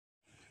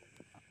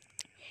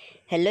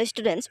Hello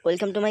students,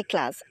 welcome to my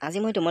class. আজি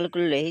মই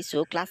তোমালোকলৈ লৈ আহিছো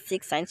class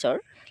 6 সায়েন্সৰ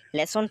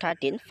lesson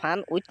 13 fun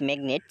with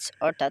magnets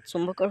অৰ্থাৎ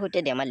চুম্বকৰ সৈতে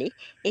ডেমালি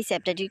এই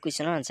চেপ্টাৰটিৰ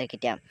কোৱেশ্যনৰ আনসাৰ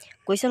কিটা।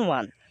 Question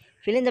 1.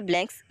 Fill in the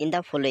blanks in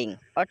the following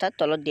অৰ্থাৎ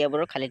তলত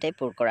দিয়াবোৰৰ খালি ঠাই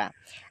পূৰ কৰা।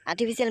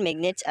 Artificial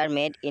magnets are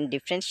made in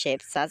different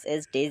shapes such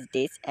as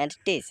days and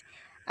days.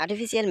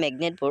 Artificial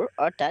magnetবোৰ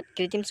অৰ্থাৎ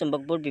কৃত্ৰিম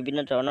চুম্বকবোৰ বিভিন্ন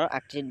ধৰণৰ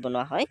আকৃতিত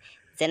বনোৱা হয়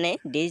যেনে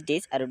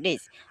days আৰু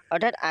days।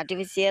 অৰ্থাৎ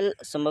artificial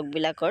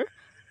চুম্বকবিলাকৰ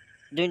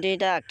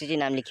দুইটা আকৃতিৰ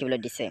নাম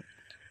লিখিবলৈ দিছে।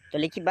 तो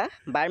लिखिबा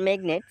bar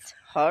magnets,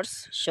 horse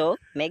show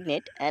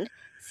magnet and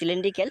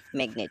cylindrical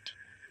magnet.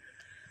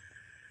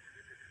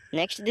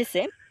 Next this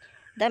say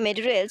the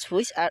materials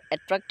which are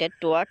attracted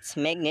towards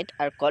magnet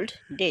are called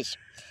days.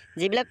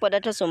 जिबिलाक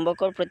पदार्थ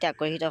चुम्बকৰ প্ৰতি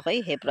আকৰ্ষিত হয়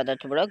হে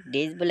পদাৰ্থবোৰক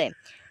days বোলে।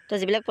 তো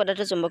जिबिलाक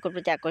पदार्थ चुम्बকৰ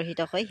প্ৰতি আকৰ্ষিত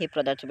হয় হে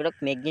পদাৰ্থবোৰক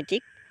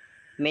magnetic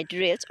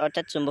materials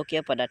অৰ্থাৎ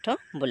চুম্বকীয় পদাৰ্থ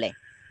বোলে।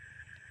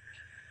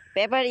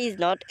 Paper is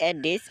not a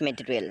days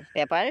material.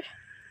 Paper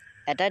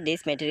এটা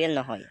days material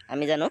নহয়।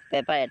 আমি জানো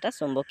পেপাৰ এটা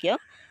চুম্বকীয়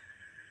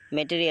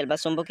মেটেৰিয়েল বা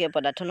চুম্বকীয়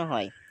পদাৰ্থ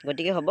নহয়।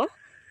 গতিকে হ'ব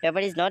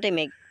paper is not a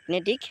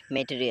magnetic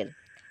material.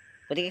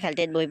 গতিকে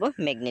খালিঠাইত বহিব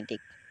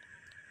ম্যাগনেটিক।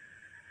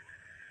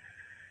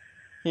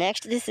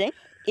 নেক্সট দিছে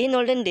in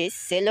olden days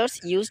sailors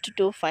used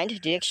to find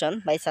direction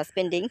by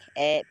suspending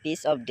a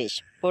piece of dish.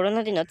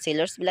 পুৰণা দিনত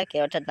sailors বিলাকে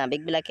অৰ্থাৎ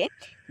নাবিক বিলাকে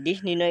দিশ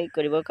নিৰ্ণয়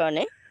কৰিবৰ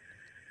কাৰণে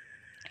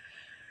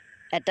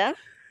এটা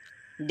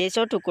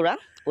ডিশৰ টুকুৰা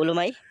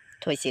ওলমাই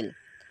থৈছিল।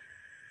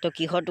 तो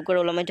किहर टुकुरा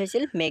ओलमाइ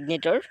थैছিল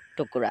magnetar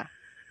टुकुरा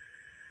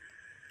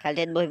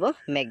खालिठाइत बहिब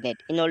magnet.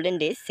 In olden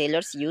days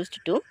sailors used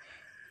to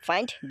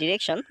find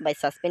direction by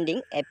suspending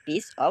a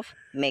piece of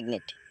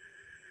magnet.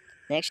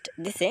 Next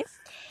this say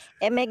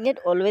a magnet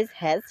always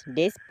has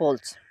days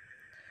poles.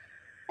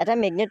 এটা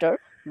ম্যাগনেটৰ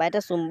বা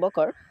এটা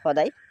চুম্বকৰ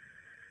সদায়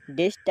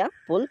ডেজটা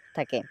পোল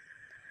থাকে।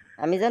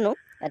 আমি জানো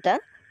এটা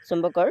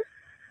চুম্বকৰ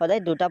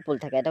সদায় দুটা পোল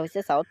থাকে, এটা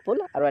হৈছে সাউথ পোল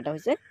আৰু এটা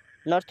হৈছে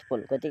নৰ্থ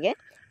পোল। গতিকে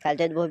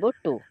খালিঠাইত বহিব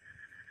 2।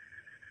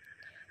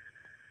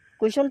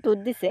 Question 2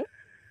 দিছে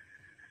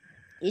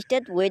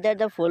state whether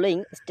the following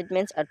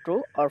statements are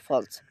true or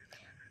false.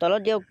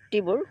 তলত দিয়া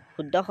উক্তিবোৰ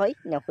শুদ্ধ হয়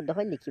নে অশুদ্ধ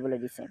হয় লিখিবলৈ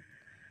দিছে।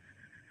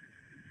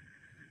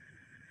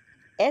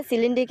 A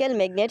cylindrical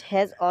magnet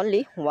has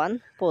only one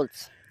poles.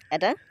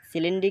 এটা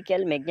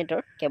cylindrical magnetor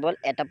কেৱল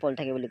এটা পোল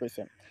থাকে বুলি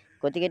কৈছে।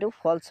 গতিকে এটো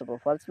false হ'ব।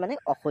 false মানে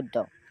অশুদ্ধ।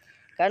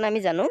 কাৰণ আমি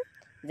জানো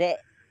যে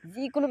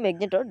যিকোনো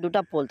ম্যাগনেটৰ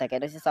দুটা পোল থাকে,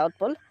 এটা হৈছে সাউথ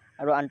পোল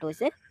আৰু আনটো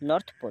হৈছে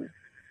নৰ্থ পোল।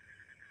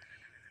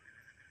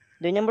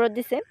 2 নম্বৰত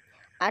দিছে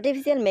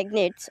Artificial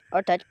magnets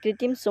অৰ্থাৎ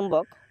কৃত্ৰিম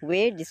চুম্বক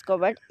were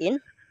discovered in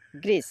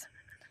Greece.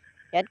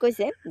 ইয়াত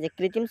কৈছে যে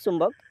কৃত্ৰিম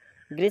চুম্বক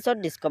গ্ৰীচত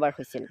ডিস্কভাৰ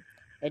হৈছিল।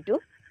 এটো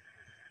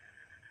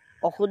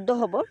অশুদ্ধ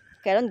হ'ব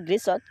কাৰণ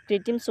গ্ৰীচত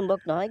কৃত্ৰিম চুম্বক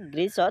নহয়,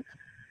 গ্ৰীচত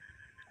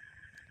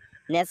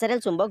ন্যাচাৰেল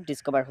চুম্বক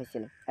ডিস্কভাৰ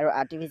হৈছিল আৰু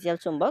আৰ্টিফিশিয়াল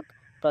চুম্বক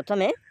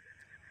প্ৰথমে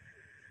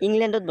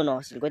ইংল্যান্ডত বনোৱা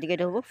হৈছিল। গতিকে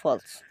এটো হ'ব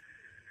ফলছ।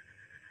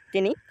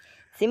 3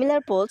 Similar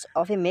poles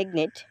of a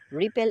magnet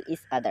repel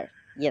each other.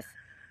 Yes,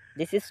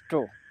 this is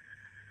true.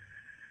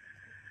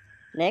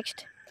 Next,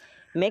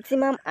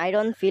 maximum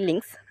iron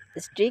fillings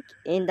stick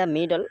in the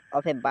middle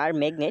of a bar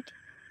magnet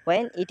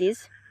when it is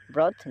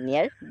brought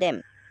near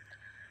them.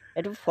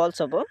 এটো ফলছ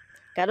হ'ব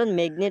কাৰণ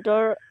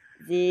ম্যাগনেটৰ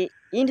যি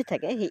ইণ্ড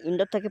থাকে সেই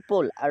ইণ্ডত থাকে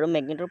pole আৰু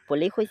ম্যাগনেটৰ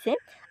পোলেই হৈছে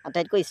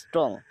আটাইতকৈ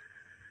ষ্ট্ৰং।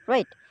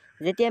 ৰাইট,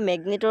 যেতিয়া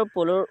ম্যাগনেটৰ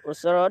পোলৰ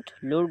ওচৰত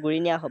লোৰ গুৰি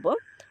নিয়া হ'ব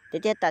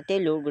তেতিয়া তাতে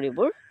লোৰ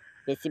গুৰিবোৰ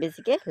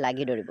বেছিকে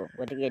লাগি ধৰিব।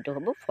 গতিকে এটো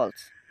হ'ব ফলছ।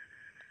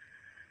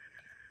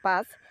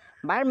 5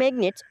 Bar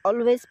magnets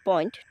always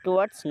point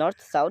towards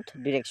north-south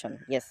direction.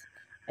 Yes,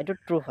 এটো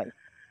ট্ৰু হয়।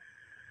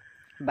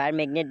 বাৰ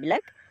মেগনেট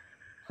বিলাক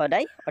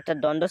সদায় অৰ্থাৎ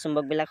দ্বন্দ্ব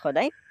চুম্বক বিলাক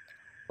সদায়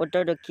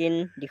উত্তৰ দক্ষিণ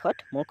দিশত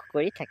মুখ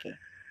কৰি থাকে।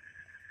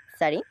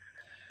 4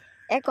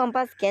 A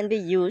compass can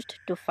be used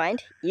to find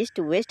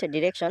east-west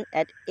direction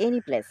at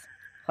any place.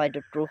 হয়তো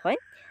ট্ৰু হয়।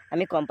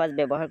 আমি কম্পাস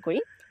ব্যৱহাৰ কৰি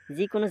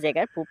যিকোনো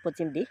জায়গাৰ পূব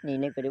পশ্চিম দিশ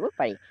নিৰ্ণয় কৰিব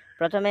পাৰি।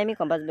 প্ৰথমে আমি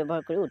কম্পাস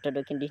ব্যৱহাৰ কৰি উত্তৰ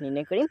দক্ষিণ দিশ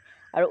নিৰ্ণয় কৰিম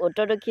আৰু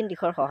উত্তৰ দক্ষিণ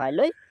দিশৰ সহায়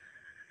লৈ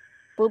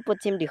পূব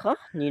পশ্চিম দিশ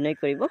নিৰ্ণয়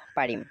কৰিব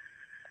পাৰিম।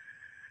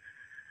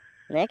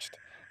 Next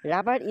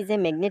rubber is a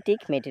magnetic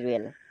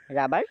material.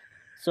 Rubber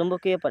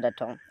চুম্বকীয়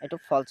পদাৰ্থ। এটো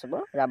ফলছ হ'ব,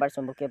 ৰাবাৰ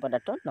চুম্বকীয়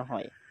পদাৰ্থ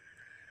নহয়।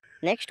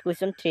 Next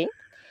question 3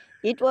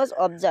 It was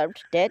observed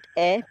that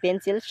a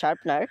pencil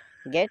sharpener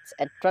gets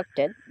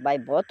attracted by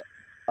both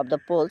of the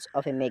poles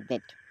of a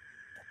magnet.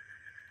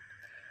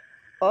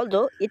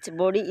 Although its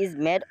body is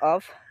made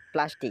of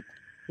plastic,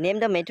 name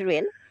the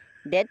material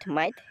that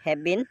might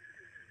have been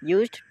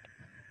used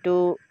to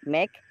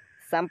make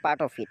some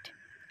part of it.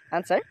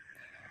 Answer: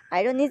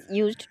 iron is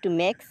used to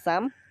make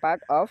some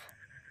part of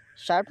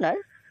sharpener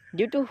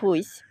due to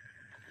which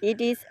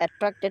it is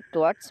attracted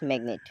towards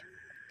magnet.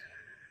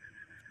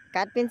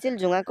 Cut pencil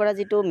জোঙা কৰা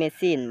যেটো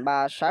machine বা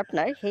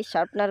শাৰ্পনাৰ, সেই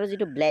শাৰ্পনাৰৰ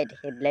যেটো blade,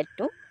 সেই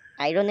ব্লেডটো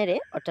আইৰনেৰে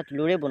অৰ্থাৎ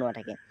লোৰে বনোৱা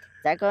থাকে,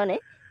 যাৰ কাৰণে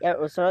ইয়াৰ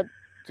ওচৰত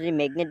যদি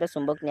মেগনেট বা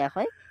চুম্বক নিয়া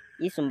হয়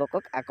ই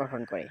চুম্বকক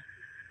আকৰ্ষণ কৰে।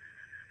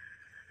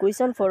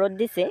 Question 4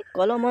 দিছে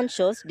Column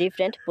shows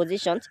different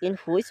positions in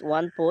which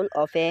one pole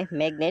of a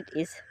magnet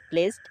is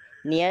placed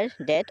near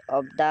that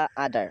of the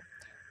other.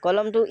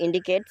 Column 2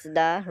 indicates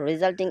the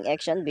resulting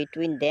action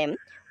between them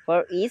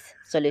for each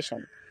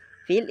solution.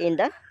 Fill in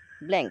the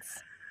blanks.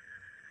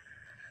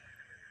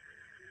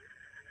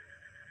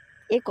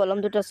 এই কলম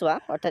দুটা চোৱা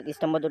অৰ্থাৎ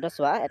স্তম্ভ দুটা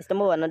চোৱা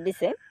স্তম্ভ 1ত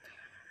দিছে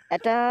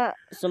এটা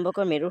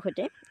চুম্বকৰ মেৰুৰ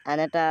সৈতে আন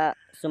এটা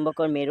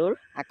চুম্বকৰ মেৰুৰ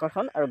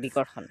আকৰ্ষণ আৰু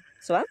বিকৰ্ষণ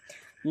চোৱা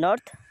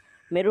নৰ্থ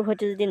মেৰুৰ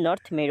সৈতে যদি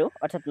নৰ্থ মেৰু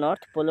অৰ্থাৎ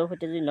নৰ্থ পোলৰ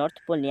সৈতে যদি নৰ্থ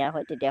পোল নিয়া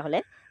হয় তেতিয়াহ'লে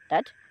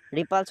তাত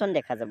ৰিপালচন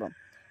দেখা যাব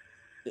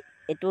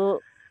এটো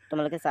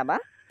তোমালোকে চাবা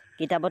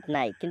কিতাবত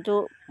নাই কিন্তু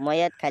মই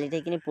ইয়াত খালি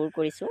ঠাইখিনি পূৰ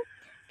কৰিছো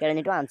কাৰণ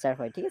এটো আনসাৰ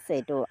হয় ঠিক আছে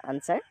এটো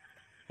আনসাৰ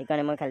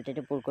সেইকাৰণে মই খালি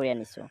ঠাইটো পূৰ কৰি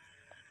আনিছো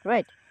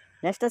ৰাইট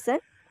নেক্সট আছে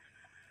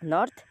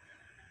নৰ্থ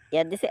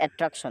ইয়াত দিছে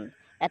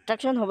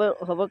এট্ৰাকশন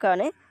হ'বৰ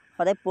কাৰণে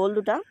সদায় পোল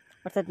দুটা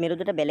অৰ্থাৎ মেৰু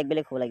দুটা বেলেগ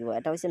বেলেগ হ'ব লাগিব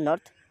এটা হৈছে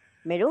নৰ্থ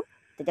মেৰু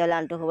তেতিয়াহ'লে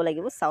আনটো হ'ব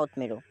লাগিব সাউথ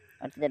মেৰু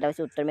অৰ্থাৎ এটা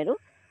হৈছে উত্তৰ মেৰু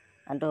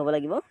আনটো হ'ব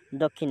লাগিব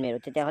দক্ষিণ মেৰু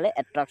তেতিয়াহ'লে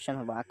এট্ৰাকশন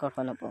হ'ব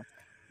আকৰ্ষণ হ'ব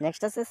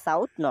নেক্সট আছে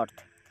সাউথ নৰ্থ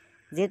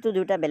যেহেতু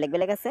দুটা বেলেগ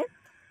বেলেগ আছে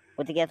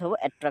গতিকে ইয়াত হ'ব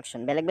এট্ৰাকশন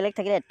বেলেগ বেলেগ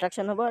থাকিলে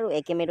এট্ৰাকশন হ'ব আৰু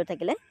একে মেৰু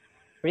থাকিলে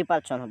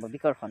ৰিপালচন হ'ব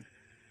বিকৰ্ষণ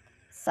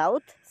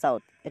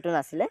সাউথ এটো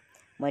নাছিলে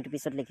মই এটো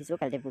পিছত লিখিছো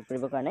খালি পূৰ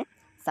কৰিবৰ কাৰণে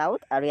সাউথ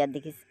আৰু ইয়াত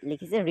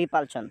লিখিছে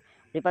ৰিপালচন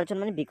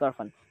মানে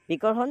বিকৰ্ষণ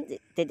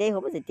তেতিয়াই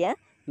হ'ব যেতিয়া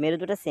মেৰু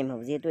দুটা সেম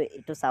হ'ব যেহেতু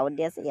এটো সাউথ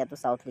দিয়া আছে ইয়াতো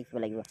সাউথ লিখিব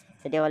লাগিব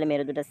তেতিয়াহ'লে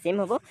মেৰু দুটা সেম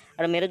হ'ব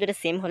আৰু মেৰু দুটা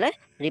সেম হ'লে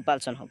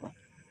ৰিপালচন হ'ব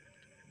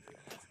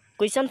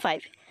Question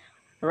 5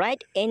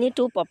 Write any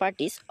two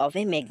properties of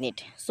a magnet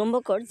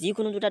চুম্বকৰ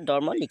যিকোনো দুটা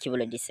ধৰ্ম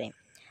লিখিবলৈ দিছে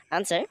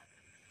Answer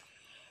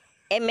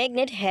A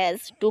magnet has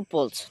two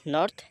poles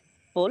north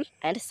pole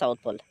and south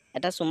pole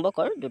এটা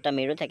চুম্বকৰ দুটা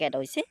মেৰু থাকে এটা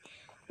হৈছে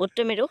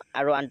উত্তৰ মেৰু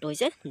আৰু আনটো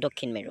হৈছে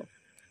দক্ষিণ মেৰু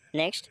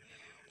Next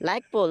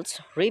like poles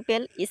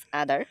repel each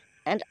other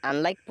and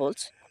unlike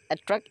poles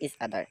attract each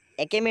other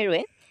একে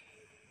মেৰুৱে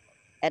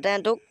এটা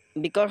আনটোক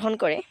বিকৰ্ষণ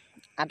কৰে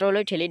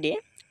আঁতৰলৈ ঠেলি দিয়ে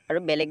আৰু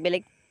বেলেগ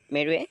বেলেগ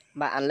মেৰুৱে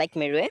বা আনলাইক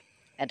মেৰুৱে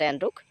এটা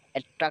আনটোক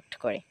attract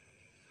কৰে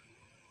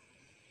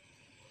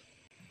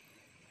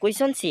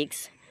Question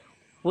 6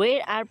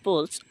 Where are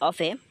poles of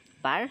a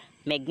bar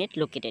magnet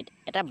located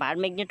এটা bar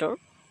magnetor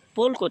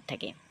pole ক'ত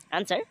থাকে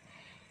Answer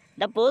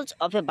The poles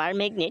of a bar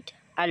magnet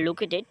are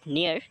located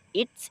near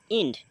its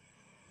end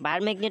bar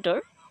magnetor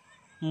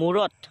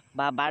মূৰত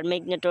বা bar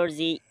magnetor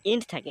যি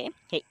end থাকে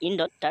সেই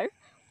endত তাৰ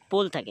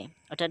pole থাকে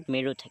অৰ্থাৎ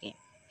মেৰু থাকে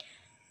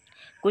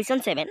Question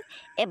 7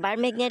 A bar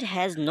magnet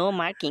has no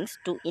markings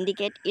to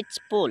indicate its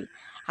pole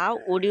How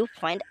would you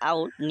find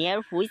out near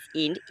which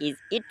end is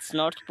its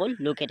north pole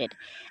located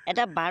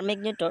এটা bar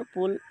magnetor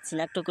pole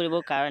চিনাক্ত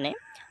কৰিবৰ কাৰণে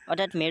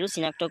অৰ্থাৎ মেৰু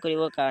চিনাক্ত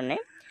কৰিবৰ কাৰণে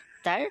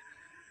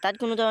তাত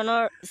কোনো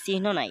ধৰণৰ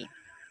চিহ্ন নাই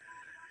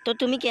তো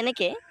তুমি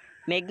কেনেকে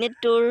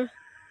ম্যাগনেটৰ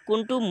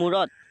কোনটো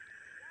মূৰত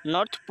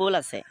নৰ্থ পোল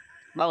আছে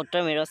বা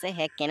উত্তৰ মেৰু আছে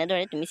হে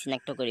কেনেদৰে তুমি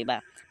চিনাক্ত কৰিবা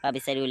বা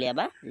বিচাৰি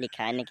উলিয়াবা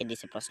লিখা এনেকে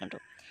দিছে প্ৰশ্নটো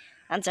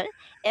Answer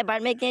A bar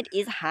magnet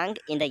is hung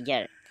in the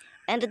air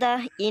and the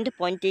end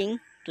pointing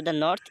to the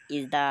north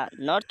is the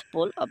north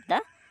pole of the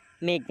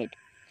magnet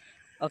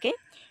Okay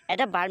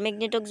এটা bar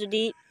magnetok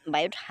যদি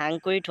বায়ুত hang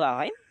কৰি থোৱা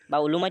হয় বা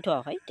উলুমাই থোৱা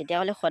হয়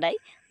তেতিয়াহলে সদায়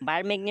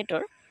bar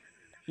magnetor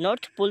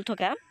north pole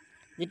থকা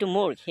যেটো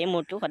মোৰ হে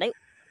মোৰটো সদায়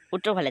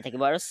উত্তৰ ফালে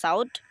থাকিব আৰু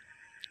সাউথ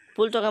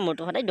পোল থকা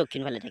মোৰটো সদায়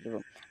দক্ষিণ ফালে থাকিব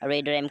আৰু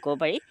এইদৰে আমি ক'ব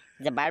পাৰি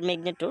যে bar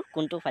magnetor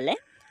কোনটো ফালে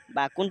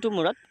বা কোনটো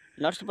মূৰত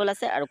নৰ্থ পোল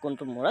আছে আৰু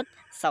কোনটো মূৰত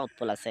সাউথ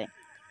পোল আছে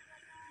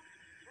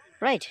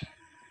Right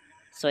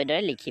so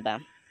এইদৰে লিখিবা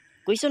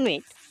Question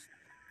 8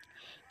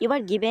 You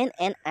are given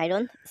an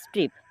iron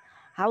strip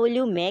How will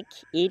you make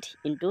it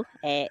into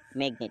a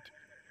magnet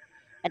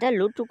এটা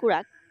লোট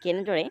টুকুৰাক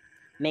কেনেদৰে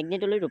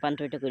ম্যাগনেটলৈ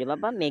ৰূপান্তৰিত কৰিবা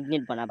বা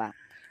ম্যাগনেট বনাবা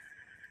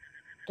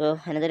তো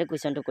এনেদৰে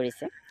কোৱেশ্চনটো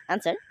কৰিছে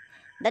Answer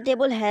The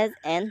table has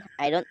an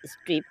iron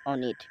strip on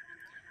it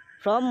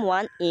From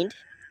one end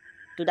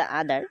to the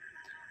other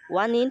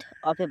one end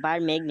of a bar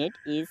magnet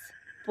is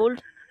pulled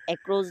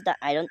across the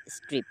iron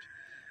strip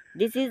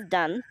This is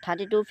done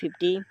 30 to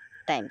 50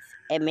 times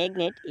A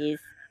magnet is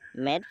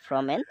made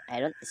from an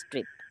iron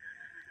strip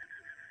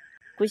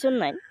Question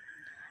 9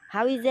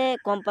 How is a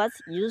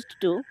compass used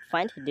to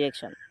find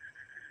direction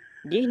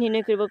দিশ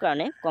নিৰ্ণয় কৰিবৰ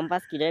কাৰণে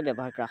compass কিদৰে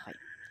ব্যৱহাৰ কৰা হয়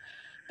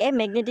A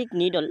magnetic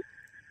needle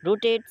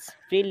rotates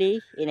freely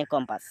in a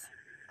compass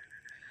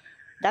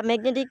The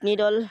magnetic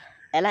needle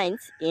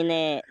aligns in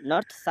a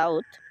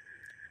north-south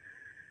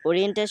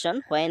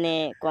orientation when a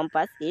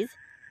compass is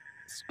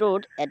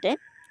stored at a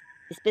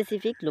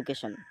specific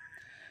location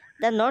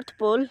The north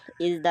pole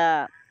is the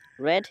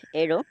red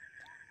arrow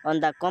on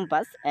the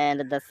compass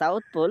and the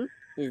south pole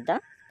is the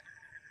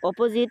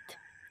opposite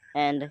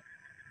and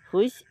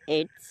which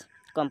aids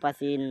compass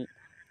in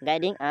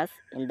guiding us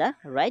in the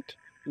right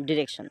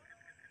direction.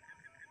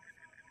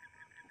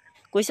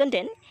 Question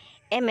 10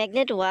 A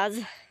magnet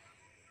was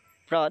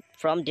brought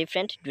from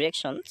different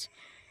directions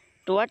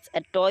towards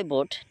a toy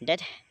boat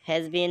that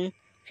has been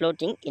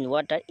floating in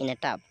water in a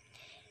tub.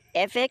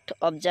 Effect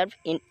observed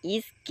in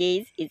each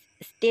case is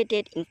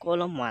stated in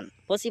column 1.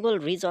 Possible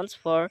reasons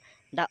for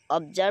the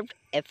observed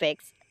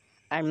effects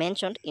are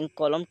mentioned in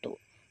column 2.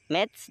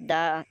 Match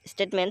the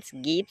statements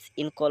given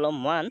in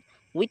column 1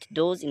 with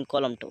those in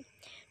column 2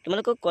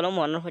 তোমালোকক column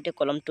 1 ৰ সৈতে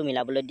column 2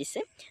 মিলাবলৈ দিছে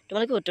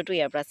তোমালোকে উত্তৰটো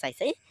ইয়াৰ পৰা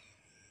চাই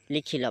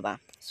লিখি লবা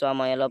সো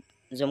মই অলপ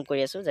জুম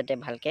কৰি আছো যাতে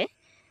ভালকে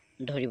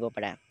ধৰিব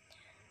পাৰা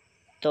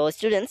তো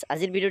স্টুডেন্টস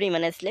আজিৰ ভিডিওটো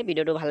ইমানে আছিল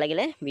ভিডিওটো ভাল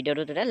লাগিলে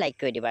ভিডিওটো এটা লাইক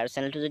কৰি দিবা আৰু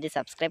চেনেলটো যদি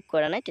সাবস্ক্ৰাইব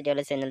কৰা নাই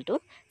তেতিয়াহলে চেনেলটো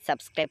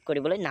সাবস্ক্ৰাইব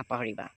কৰিবলৈ নাপাহৰিবা